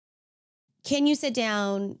can you sit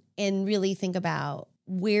down and really think about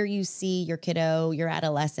where you see your kiddo, your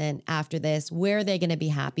adolescent after this? Where are they going to be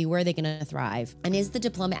happy? Where are they going to thrive? And is the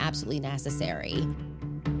diploma absolutely necessary?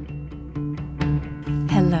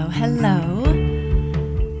 Hello, hello.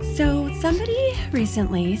 So somebody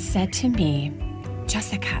recently said to me,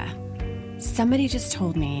 Jessica, somebody just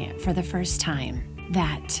told me for the first time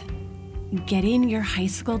that getting your high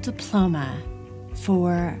school diploma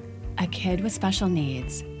for a kid with special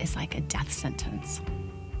needs is like a death sentence.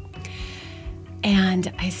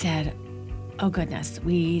 And I said, oh goodness,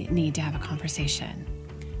 we need to have a conversation.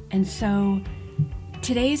 And so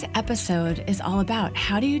today's episode is all about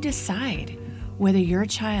how do you decide whether your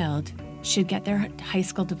child should get their high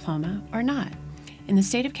school diploma or not. In the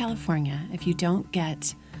state of California, if you don't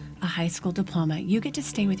get a high school diploma, you get to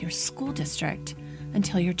stay with your school district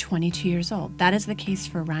until you're 22 years old. That is the case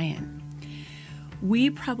for Ryan.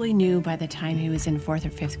 We probably knew by the time he was in 4th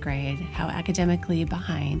or 5th grade how academically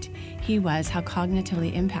behind he was, how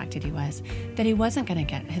cognitively impacted he was, that he wasn't going to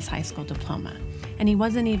get his high school diploma. And he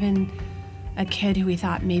wasn't even a kid who we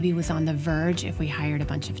thought maybe was on the verge if we hired a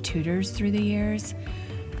bunch of tutors through the years.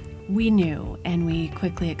 We knew, and we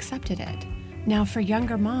quickly accepted it. Now, for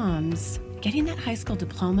younger moms, getting that high school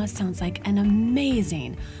diploma sounds like an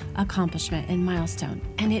amazing accomplishment and milestone,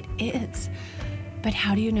 and it is. But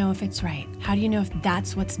how do you know if it's right? How do you know if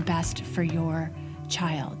that's what's best for your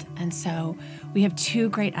child? And so we have two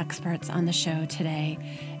great experts on the show today,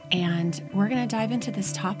 and we're going to dive into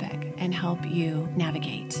this topic and help you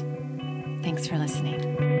navigate. Thanks for listening.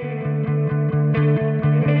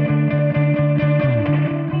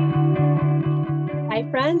 Hi,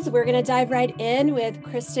 friends. We're going to dive right in with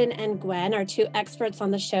Kristen and Gwen, our two experts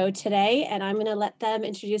on the show today, and I'm going to let them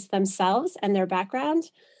introduce themselves and their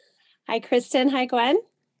background. Hi, Kristen. Hi, Gwen.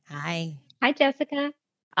 Hi. Hi, Jessica.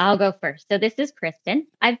 I'll go first. So this is Kristen.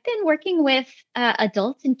 I've been working with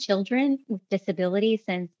adults and children with disabilities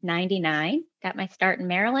since '99. Got my start in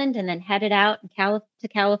Maryland and then headed out to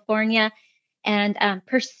California and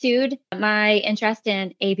pursued my interest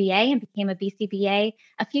in ABA and became a BCBA.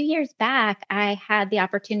 A few years back, I had the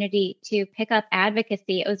opportunity to pick up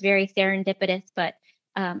advocacy. It was very serendipitous, but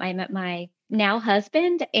I met my now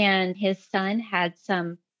husband, and his son had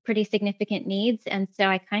some pretty significant needs. And so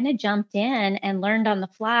I kind of jumped in and learned on the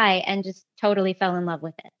fly and just totally fell in love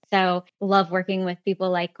with it. So love working with people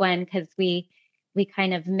like Gwen because we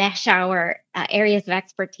kind of mesh our areas of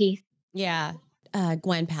expertise. Yeah.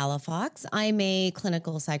 Gwen Palafox. I'm a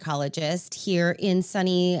clinical psychologist here in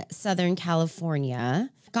sunny Southern California.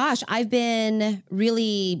 Gosh, I've been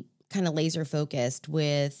really kind of laser focused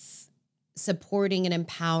with supporting and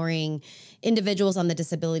empowering individuals on the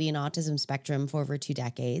disability and autism spectrum for over 2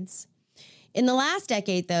 decades. In the last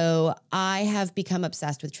decade, though, I have become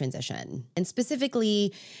obsessed with transition, and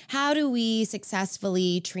specifically, how do we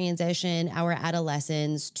successfully transition our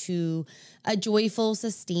adolescents to a joyful,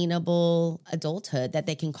 sustainable adulthood that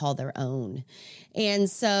they can call their own? And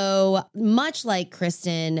so, much like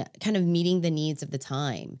Kristen, kind of meeting the needs of the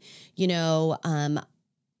time,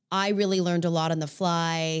 I really learned a lot on the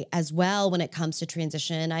fly as well when it comes to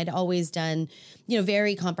transition. I'd always done,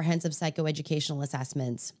 very comprehensive psychoeducational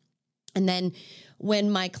assessments. And then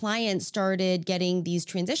when my clients started getting these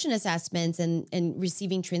transition assessments and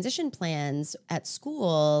receiving transition plans at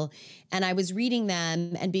school, and I was reading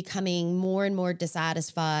them and becoming more and more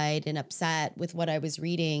dissatisfied and upset with what I was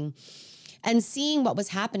reading and seeing what was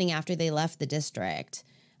happening after they left the district,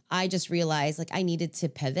 I just realized I needed to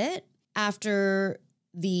pivot after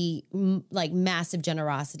the massive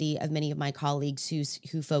generosity of many of my colleagues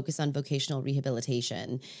who focus on vocational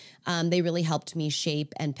rehabilitation. They really helped me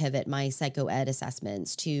shape and pivot my psychoed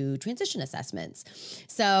assessments to transition assessments.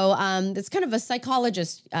 So it's kind of a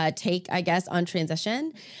psychologist take, I guess, on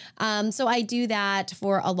transition. So I do that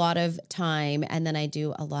for a lot of time, and then I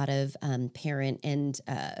do a lot of parent and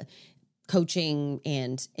coaching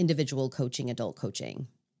and individual coaching, adult coaching.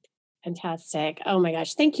 Fantastic. Oh my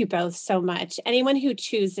gosh. Thank you both so much. Anyone who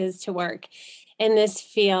chooses to work in this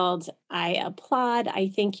field, I applaud.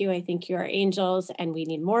 I thank you. I think you are angels and we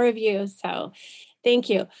need more of you. So thank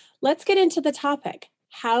you. Let's get into the topic.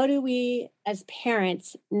 How do we as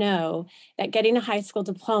parents know that getting a high school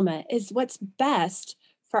diploma is what's best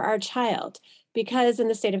for our child? Because in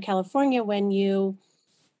the state of California, when you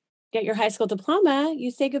get your high school diploma, you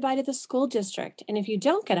say goodbye to the school district. And if you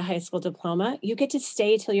don't get a high school diploma, you get to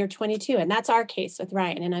stay till you're 22. And that's our case with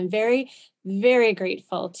Ryan. And I'm very, very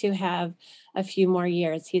grateful to have a few more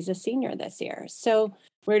years. He's a senior this year. So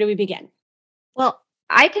where do we begin? Well,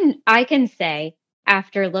 I can say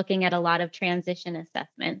after looking at a lot of transition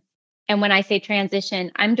assessments, and when I say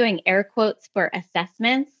transition, I'm doing air quotes for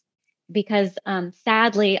assessments because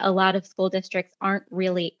sadly, a lot of school districts aren't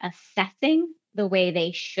really assessing the way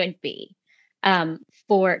they should be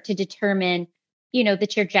to determine, the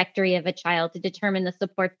trajectory of a child, to determine the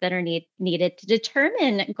supports that are needed, to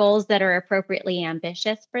determine goals that are appropriately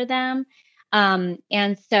ambitious for them.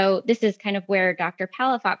 And so this is kind of where Dr.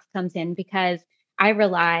 Palafox comes in, because I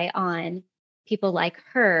rely on people like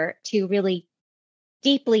her to really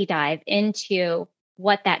deeply dive into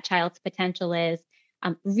what that child's potential is,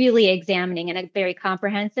 really examining in a very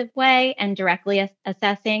comprehensive way and directly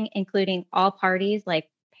assessing, including all parties. Like,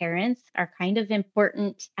 parents are kind of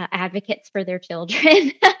important advocates for their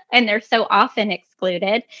children, and they're so often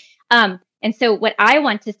excluded. And so what I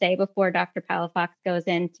want to say before Dr. Palafox goes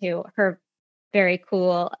into her very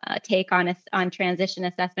cool take on transition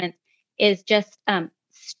assessments is just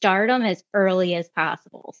start them as early as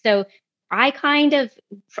possible. So I kind of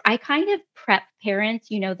prep parents.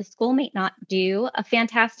 The school may not do a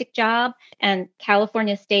fantastic job, and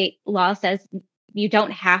California state law says you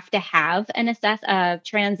don't have to have a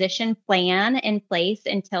transition plan in place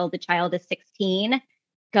until the child is 16.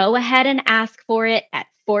 Go ahead and ask for it at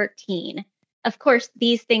 14. Of course,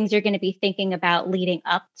 these things you're going to be thinking about leading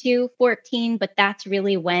up to 14, but that's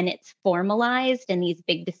really when it's formalized and these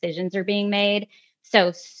big decisions are being made.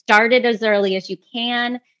 So start it as early as you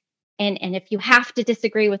can. And if you have to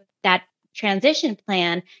disagree with that transition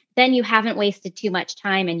plan, then you haven't wasted too much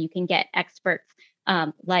time, and you can get experts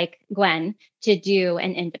like Gwen to do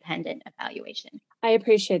an independent evaluation. I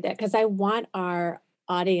appreciate that, because I want our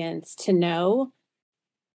audience to know,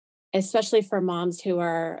 especially for moms who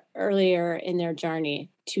are earlier in their journey,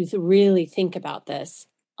 to really think about this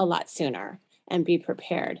a lot sooner and be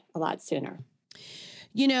prepared a lot sooner.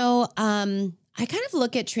 I kind of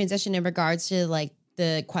look at transition in regards to like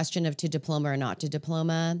the question of to diploma or not to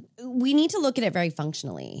diploma. We need to look at it very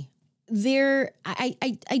functionally.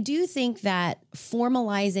 I do think that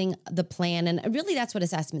formalizing the plan, and really that's what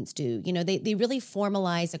assessments do. They really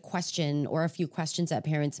formalize a question or a few questions that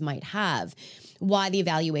parents might have while the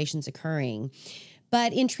evaluation's occurring.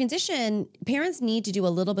 But in transition, parents need to do a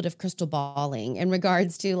little bit of crystal balling in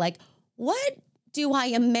regards to like, what do I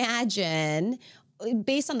imagine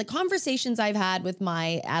based on the conversations I've had with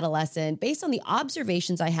my adolescent, based on the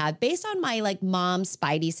observations I have, based on my like mom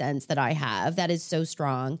spidey sense that I have that is so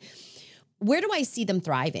strong, where do I see them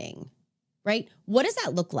thriving, right? What does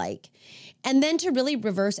that look like? And then to really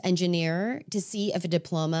reverse engineer to see if a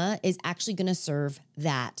diploma is actually going to serve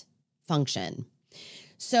that function.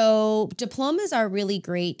 So diplomas are really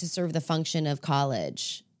great to serve the function of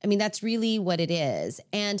college. I mean, that's really what it is.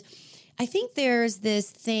 And I think there's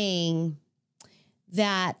this thing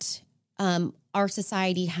that our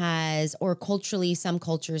society has, or culturally some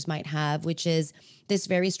cultures might have, which is this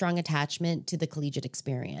very strong attachment to the collegiate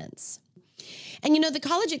experience. And, the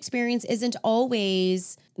college experience isn't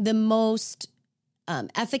always the most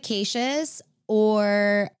efficacious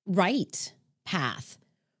or right path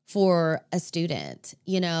for a student.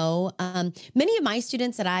 Many of my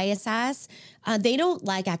students that I assess, they don't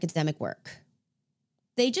like academic work.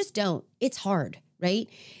 They just don't. It's hard, right?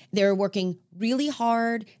 They're working really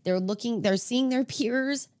hard. They're seeing their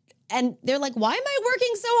peers, and they're like, why am I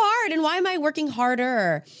working so hard? And why am I working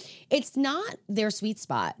harder? It's not their sweet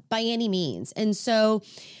spot by any means. And so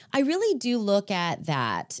I really do look at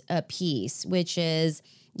that piece, which is,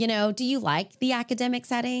 do you like the academic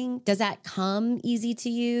setting? Does that come easy to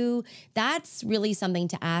you? That's really something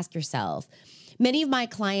to ask yourself. Many of my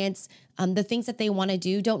clients, the things that they want to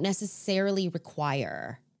do don't necessarily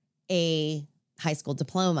require a high school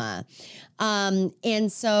diploma. And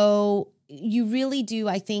so you really do,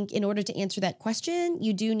 I think, in order to answer that question,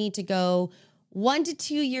 you do need to go 1 to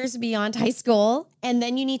 2 years beyond high school, and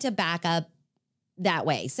then you need to back up that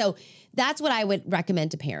way. So that's what I would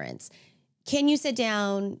recommend to parents. Can you sit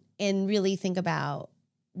down and really think about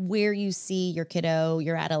where you see your kiddo,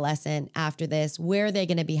 your adolescent after this? Where are they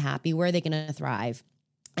going to be happy? Where are they going to thrive?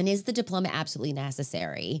 And is the diploma absolutely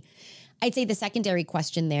necessary? I'd say the secondary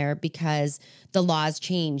question there, because the laws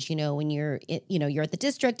change, when you're at the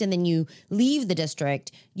district and then you leave the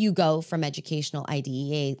district, you go from educational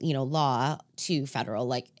IDEA, law to federal,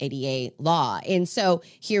 like ADA law. And so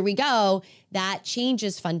here we go, that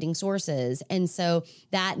changes funding sources. And so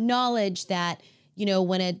that knowledge that,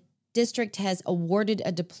 when a district has awarded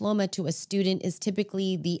a diploma to a student is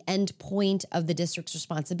typically the end point of the district's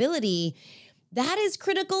responsibility. That is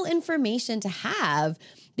critical information to have,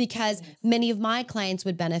 because many of my clients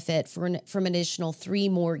would benefit from an additional 3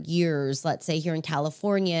 more years. Let's say here in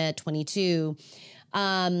California, 22,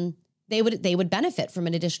 they would benefit from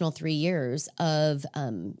an additional 3 years of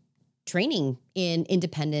training in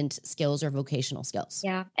independent skills or vocational skills.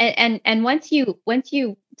 Yeah. And once you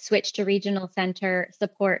switch to regional center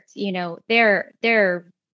supports,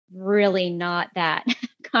 they're really not that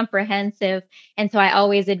comprehensive. And so I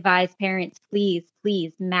always advise parents, please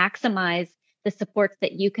maximize the supports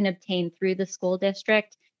that you can obtain through the school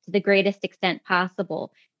district to the greatest extent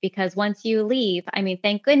possible. Because once you leave, I mean,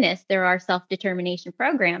 thank goodness there are self-determination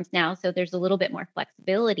programs now. So there's a little bit more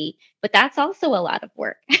flexibility, but that's also a lot of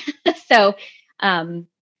work. So,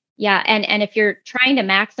 yeah. And if you're trying to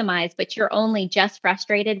maximize, but you're only just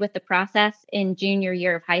frustrated with the process in junior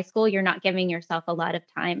year of high school, you're not giving yourself a lot of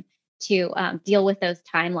time to deal with those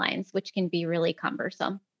timelines, which can be really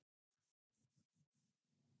cumbersome.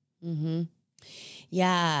 Mm-hmm.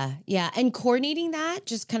 Yeah. Yeah. And coordinating that,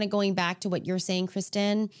 just kind of going back to what you're saying,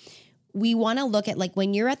 Kristen, we want to look at, like,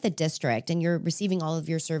 when you're at the district and you're receiving all of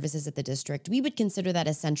your services at the district, we would consider that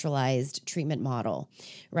a centralized treatment model,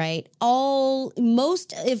 right?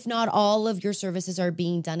 Most, if not all of your services are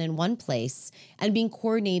being done in one place and being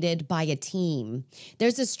coordinated by a team.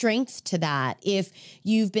 There's a strength to that if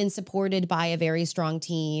you've been supported by a very strong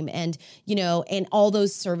team and all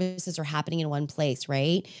those services are happening in one place,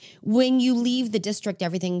 right? When you leave the district,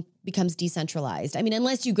 everything becomes decentralized. I mean,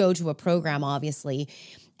 unless you go to a program, obviously.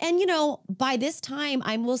 And, by this time,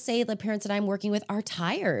 I will say the parents that I'm working with are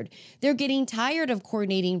tired. They're getting tired of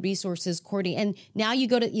coordinating resources, and now you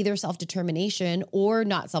go to either self-determination or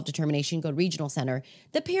not self-determination, go to regional center.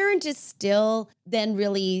 The parent is still then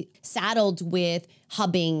really saddled with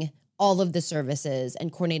hubbing all of the services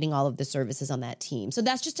and coordinating all of the services on that team. So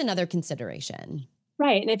that's just another consideration.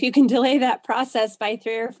 Right. And if you can delay that process by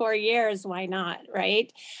 3 or 4 years, why not?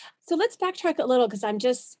 Right. So let's backtrack a little, because I'm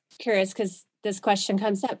just curious, because this question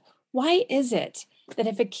comes up. Why is it that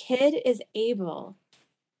if a kid is able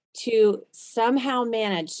to somehow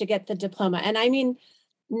manage to get the diploma, and I mean,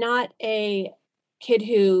 not a kid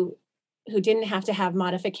who didn't have to have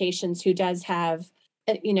modifications, who does have,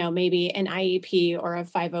 maybe an IEP or a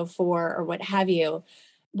 504 or what have you,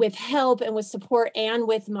 with help and with support and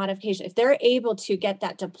with modification, if they're able to get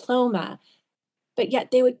that diploma, but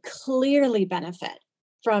yet they would clearly benefit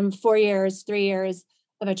from 4 years, 3 years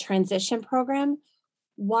of a transition program,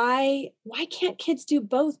 why can't kids do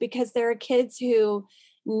both? Because there are kids who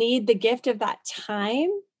need the gift of that time.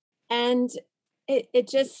 And it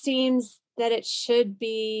just seems that it should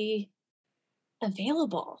be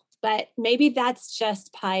available, but maybe that's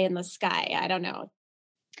just pie in the sky. I don't know.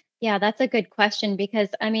 Yeah, that's a good question, because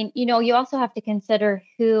I mean, you also have to consider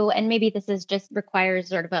who, and maybe this is just requires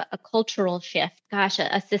sort of a cultural shift,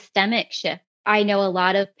 a systemic shift. I know a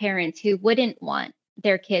lot of parents who wouldn't want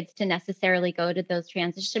their kids to necessarily go to those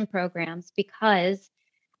transition programs because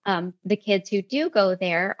the kids who do go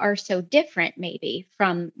there are so different maybe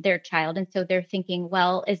from their child. And so they're thinking,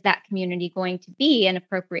 well, is that community going to be an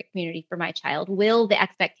appropriate community for my child? Will the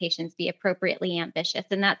expectations be appropriately ambitious?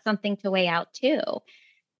 And that's something to weigh out too.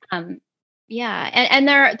 Yeah. And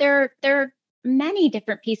there are many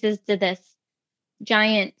different pieces to this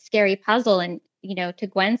giant, scary puzzle. And, to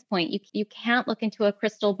Gwen's point, you can't look into a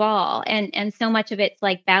crystal ball. And so much of it's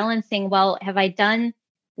like balancing, well, have I done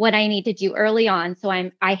what I need to do early on? So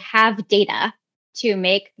I have data to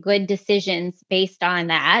make good decisions based on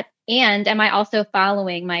that. And am I also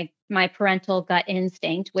following my parental gut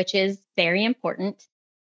instinct, which is very important?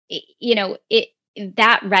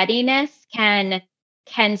 That readiness can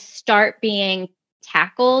start being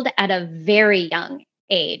tackled at a very young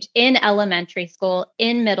age, in elementary school,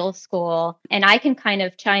 in middle school. And I can kind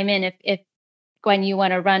of chime in if Gwen, you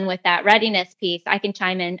want to run with that readiness piece, I can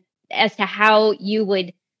chime in as to how you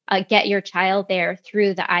would get your child there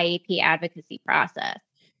through the IEP advocacy process.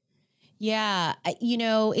 Yeah.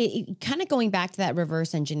 It kind of going back to that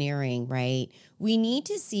reverse engineering, right? We need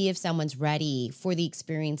to see if someone's ready for the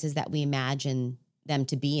experiences that we imagine them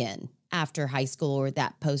to be in after high school or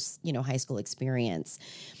that post, high school experience.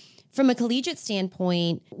 From a collegiate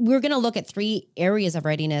standpoint, we're going to look at 3 areas of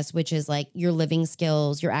readiness, which is like your living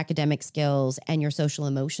skills, your academic skills, and your social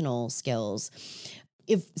emotional skills.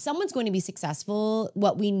 If someone's going to be successful,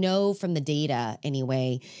 what we know from the data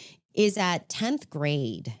anyway, is at 10th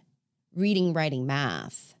grade, reading, writing,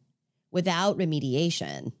 math without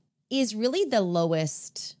remediation is really the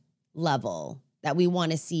lowest level that we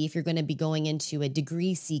want to see if you're going to be going into a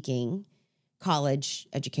degree-seeking college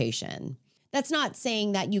education. That's not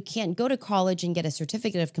saying that you can't go to college and get a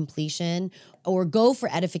certificate of completion or go for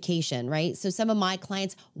edification, right? So some of my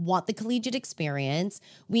clients want the collegiate experience.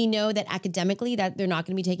 We know that academically that they're not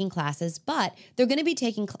going to be taking classes, but they're going to be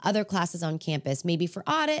taking other classes on campus, maybe for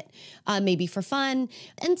audit, maybe for fun,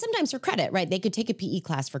 and sometimes for credit, right? They could take a PE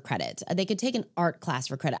class for credit. They could take an art class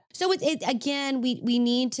for credit. So again, we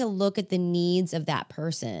need to look at the needs of that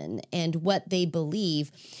person and what they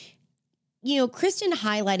believe. Kristen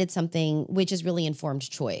highlighted something which is really informed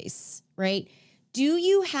choice, right? Do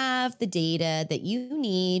you have the data that you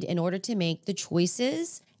need in order to make the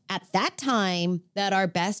choices at that time that are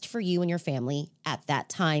best for you and your family at that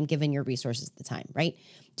time, given your resources at the time, right?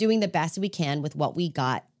 Doing the best we can with what we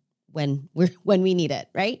got when we need it,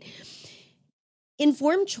 right?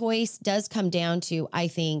 Informed choice does come down to, I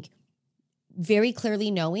think, very clearly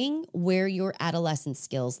knowing where your adolescent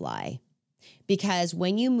skills lie. Because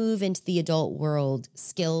when you move into the adult world,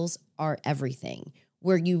 skills are everything.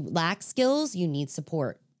 Where you lack skills, you need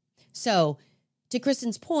support. So to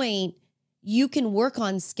Kristen's point, you can work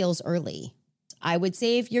on skills early. I would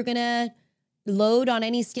say if you're going to load on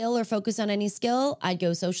any skill or focus on any skill, I'd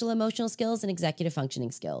go social emotional skills and executive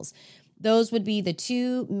functioning skills. Those would be the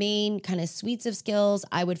two main kind of suites of skills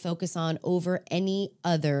I would focus on over any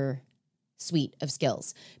other suite of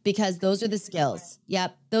skills, because those are the skills.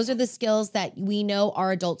 Yep. Those are the skills that we know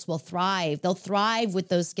our adults will thrive. They'll thrive with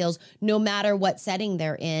those skills no matter what setting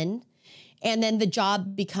they're in. And then the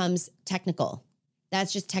job becomes technical.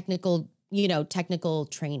 That's just technical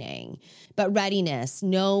training. But readiness,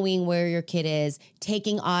 knowing where your kid is,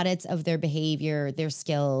 taking audits of their behavior, their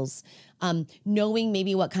skills, knowing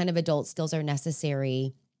maybe what kind of adult skills are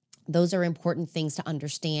necessary. Those are important things to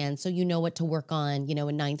understand. So you know what to work on, in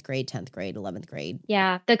 9th grade, 10th grade, 11th grade.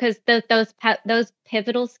 Yeah, because those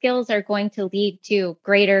pivotal skills are going to lead to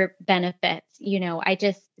greater benefits. I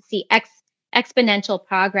just see exponential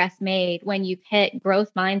progress made when you've hit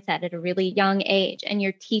growth mindset at a really young age, and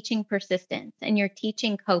you're teaching persistence, and you're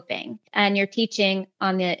teaching coping, and you're teaching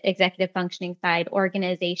on the executive functioning side,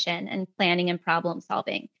 organization and planning and problem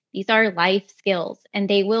solving. These are life skills, and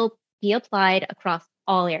they will be applied across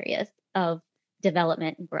all areas of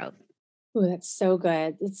development and growth. Oh, that's so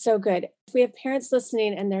good. It's so good. If we have parents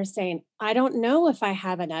listening and they're saying, I don't know if I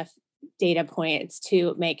have enough data points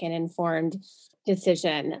to make an informed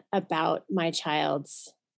decision about my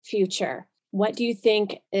child's future, what do you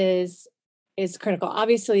think is critical?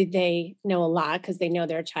 Obviously, they know a lot because they know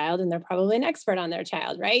their child and they're probably an expert on their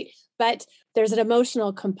child, right? But there's an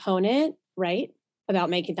emotional component, right, about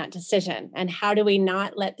making that decision. And how do we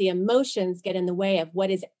not let the emotions get in the way of what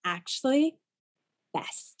is actually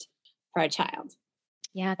best for a child?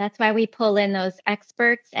 Yeah, that's why we pull in those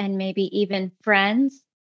experts and maybe even friends.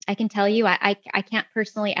 I can tell you, I can't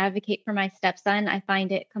personally advocate for my stepson. I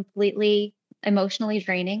find it completely emotionally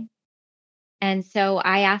draining. And so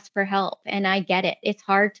I ask for help, and I get it. It's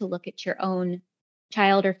hard to look at your own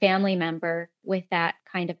child or family member with that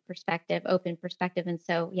kind of perspective, open perspective. And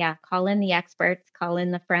so, yeah, call in the experts, call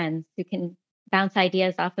in the friends who can bounce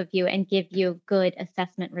ideas off of you and give you good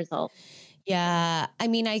assessment results. Yeah.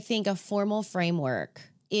 I think a formal framework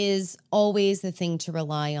is always the thing to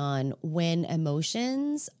rely on when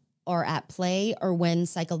emotions are at play or when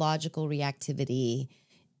psychological reactivity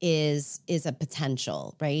is a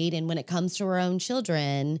potential, right? And when it comes to our own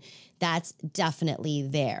children, that's definitely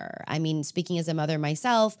there. Speaking as a mother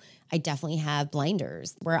myself, I definitely have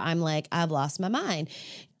blinders where I'm like, I've lost my mind.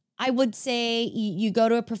 I would say you go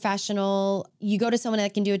to a professional, you go to someone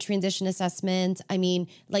that can do a transition assessment.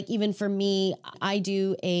 Even for me, I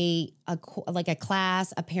do a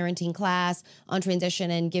class, a parenting class on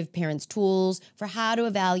transition, and give parents tools for how to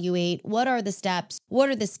evaluate what are the steps, what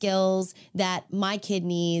are the skills that my kid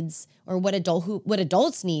needs, or what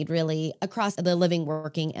adults need really across the living,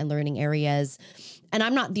 working, and learning areas. And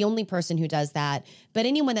I'm not the only person who does that, but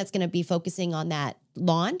anyone that's going to be focusing on that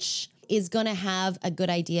launch is going to have a good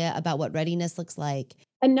idea about what readiness looks like.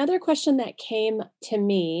 Another question that came to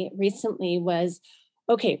me recently was,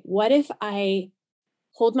 okay, what if I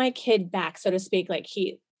hold my kid back, so to speak, like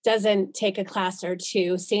he doesn't take a class or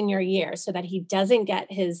two senior year so that he doesn't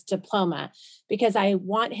get his diploma because I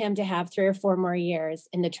want him to have 3 or 4 more years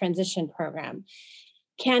in the transition program.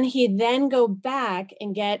 Can he then go back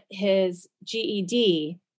and get his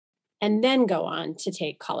GED and then go on to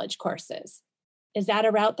take college courses? Is that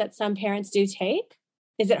a route that some parents do take?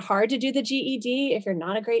 Is it hard to do the GED if you're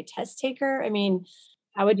not a great test taker?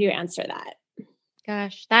 How would you answer that?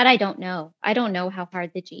 Gosh, that I don't know. I don't know how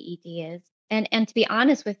hard the GED is. And to be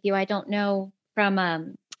honest with you, I don't know from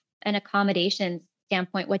an accommodations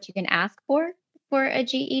standpoint what you can ask for a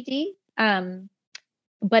GED.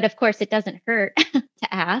 But of course, it doesn't hurt to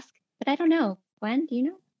ask. But I don't know. Gwen, do you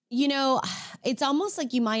know? It's almost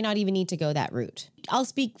like you might not even need to go that route. I'll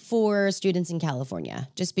speak for students in California,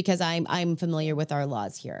 just because I'm familiar with our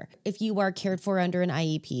laws here. If you are cared for under an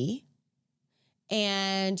IEP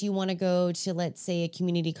and you want to go to, let's say, a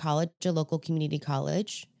community college, a local community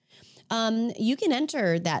college, you can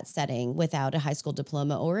enter that setting without a high school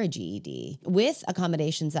diploma or a GED with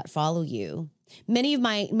accommodations that follow you. Many of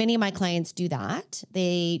my clients do that.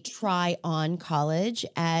 They try on college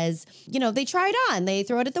as, they try it on, they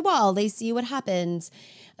throw it at the wall, they see what happens.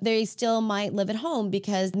 They still might live at home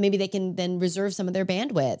because maybe they can then reserve some of their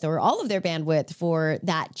bandwidth or all of their bandwidth for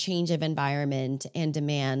that change of environment and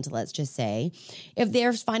demand, let's just say. If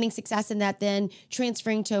they're finding success in that, then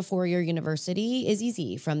transferring to a 4-year university is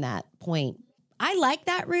easy from that point. I like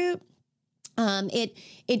that route.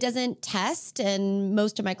 It doesn't test, and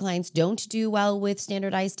most of my clients don't do well with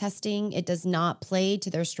standardized testing. It does not play to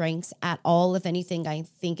their strengths at all. If anything, I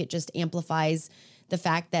think it just amplifies the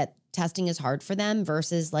fact that testing is hard for them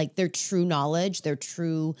versus like their true knowledge, their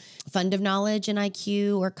true fund of knowledge and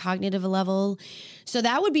IQ or cognitive level. So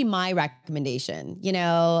that would be my recommendation.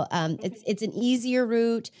 It's an easier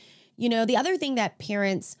route. The other thing that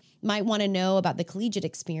parents might want to know about the collegiate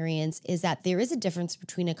experience is that there is a difference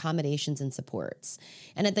between accommodations and supports.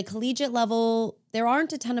 And at the collegiate level, there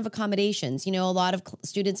aren't a ton of accommodations. A lot of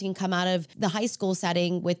students can come out of the high school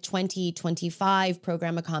setting with 20, 25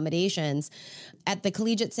 program accommodations. At the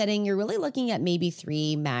collegiate setting, you're really looking at maybe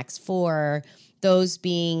 3, max 4, those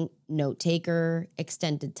being note taker,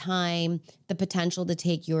 extended time, the potential to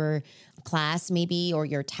take your class maybe or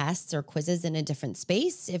your tests or quizzes in a different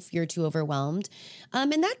space if you're too overwhelmed.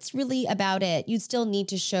 And that's really about it. You'd still need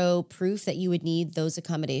to show proof that you would need those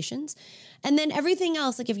accommodations. And then everything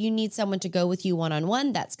else, like if you need someone to go with you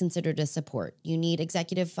one-on-one, that's considered a support. You need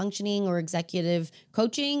executive functioning or executive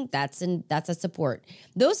coaching, that's a support.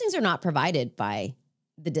 Those things are not provided by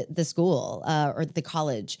the school or the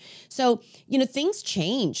college. So, things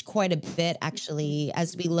change quite a bit actually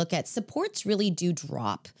as we look at supports really do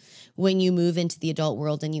drop when you move into the adult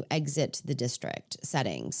world and you exit the district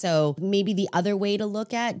setting. So maybe the other way to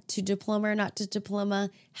look at to diploma or not to diploma,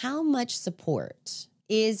 how much support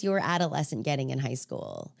is your adolescent getting in high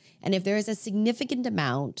school? And if there is a significant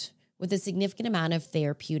amount with a significant amount of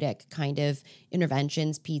therapeutic kind of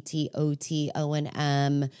interventions, PT, OT,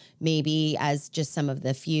 O&M, maybe as just some of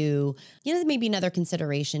the few, maybe another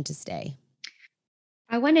consideration to stay.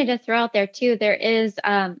 I wanted to throw out there too, there is,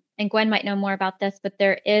 and Gwen might know more about this, but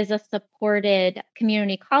there is a supported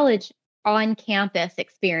community college on campus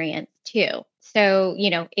experience too. So,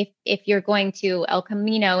 if you're going to El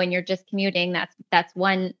Camino and you're just commuting, that's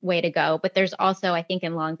one way to go. But there's also, I think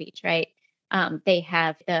in Long Beach, right? They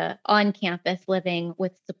have the on-campus living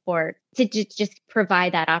with support to just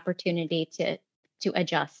provide that opportunity to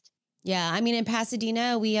adjust. Yeah, in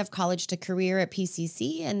Pasadena, we have College to Career at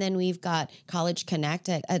PCC, and then we've got College Connect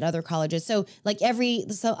at other colleges. So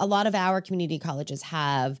a lot of our community colleges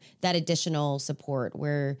have that additional support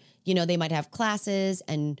where, they might have classes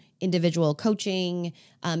and individual coaching,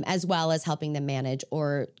 as well as helping them manage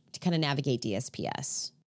or to kind of navigate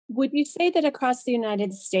DSPS. Would you say that across the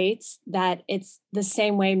United States that it's the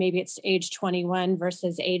same way, maybe it's age 21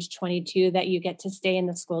 versus age 22 that you get to stay in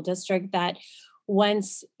the school district, that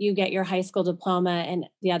once you get your high school diploma in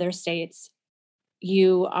the other states,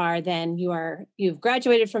 you've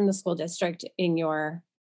graduated from the school district in your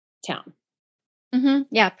town? Mm-hmm.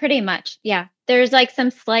 Yeah, pretty much. Yeah. There's like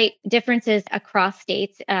some slight differences across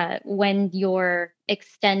states when your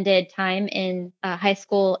extended time in high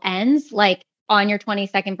school ends, like on your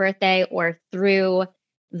 22nd birthday or through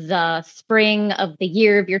the spring of the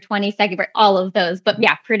year of your 22nd birthday, all of those. But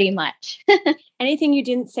yeah, pretty much. Anything you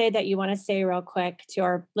didn't say that you want to say real quick to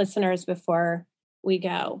our listeners before we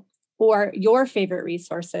go, or your favorite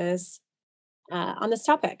resources on this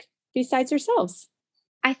topic besides yourselves?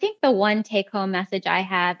 I think the one take-home message I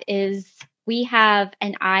have is we have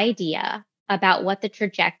an idea about what the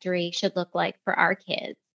trajectory should look like for our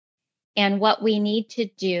kids. And what we need to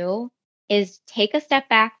do is take a step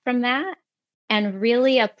back from that and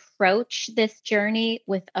really approach this journey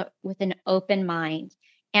with an open mind.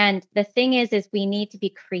 And the thing is we need to be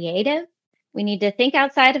creative. We need to think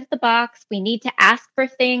outside of the box. We need to ask for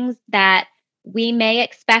things that we may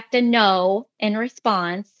expect a no in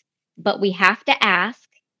response, but we have to ask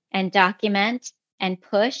and document and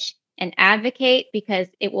push and advocate, because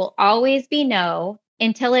it will always be no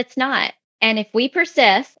until it's not. And if we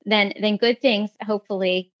persist, then good things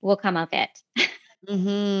hopefully will come of it.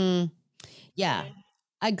 Mm-hmm. Yeah,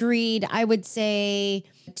 agreed. I would say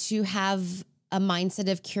to have a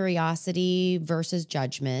mindset of curiosity versus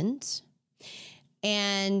judgment,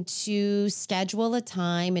 and to schedule a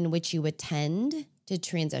time in which you attend to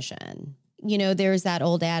transition. You know, there's that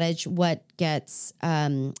old adage, what gets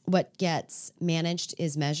managed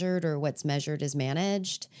is measured, or what's measured is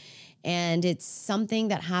managed. And it's something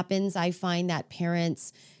that happens. I find that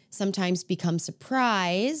parents sometimes become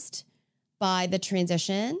surprised by the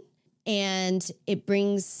transition, and it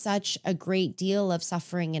brings such a great deal of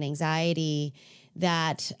suffering and anxiety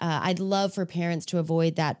that I'd love for parents to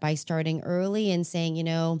avoid that by starting early and saying, you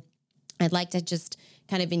know, I'd like to just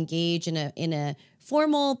kind of engage in a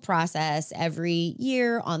formal process every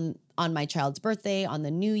year on my child's birthday, on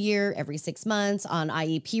the new year, every 6 months, on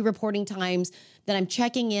IEP reporting times, that I'm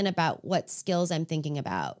checking in about what skills I'm thinking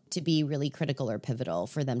about to be really critical or pivotal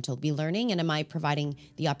for them to be learning. And am I providing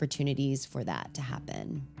the opportunities for that to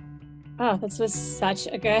happen? Oh, this was such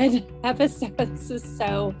a good episode. This was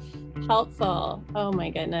so helpful. Oh my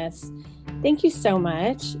goodness. Thank you so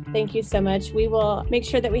much. Thank you so much. We will make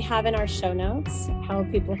sure that we have in our show notes how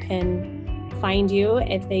people can find you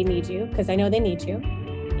if they need you, because I know they need you.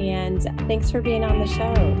 And thanks for being on the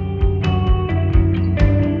show.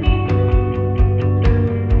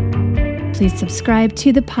 Please subscribe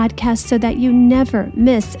to the podcast so that you never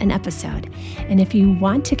miss an episode. And if you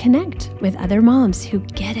want to connect with other moms who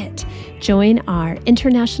get it, join our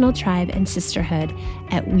international tribe and sisterhood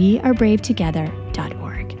at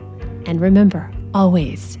wearebravetogether.org. And remember,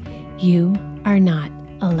 always, you are not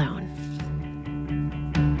alone.